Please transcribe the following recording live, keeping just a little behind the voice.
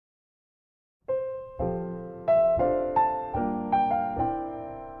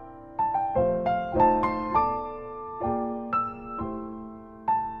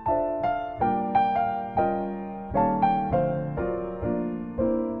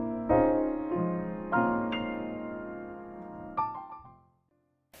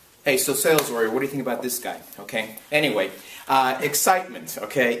Hey, so sales warrior, what do you think about this guy? Okay. Anyway, excitement.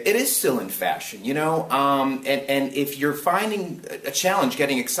 Okay, it is still in fashion, you know. And if you're finding a challenge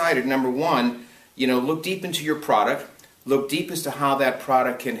getting excited, number one, you know, look deep into your product. Look deep as to how that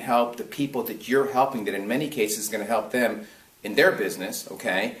product can help the people that you're helping. That in many cases is going to help them in their business.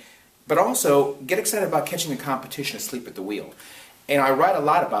 Okay. But also get excited about catching the competition asleep at the wheel. And I write a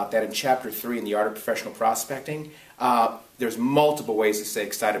lot about that in Chapter 3 in The Art of Professional Prospecting. There's multiple ways to stay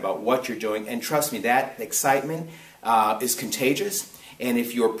excited about what you're doing, and trust me, that excitement is contagious. And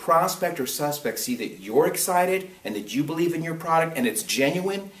if your prospect or suspect see that you're excited and that you believe in your product and it's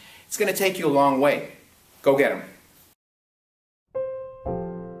genuine, it's going to take you a long way. Go get them.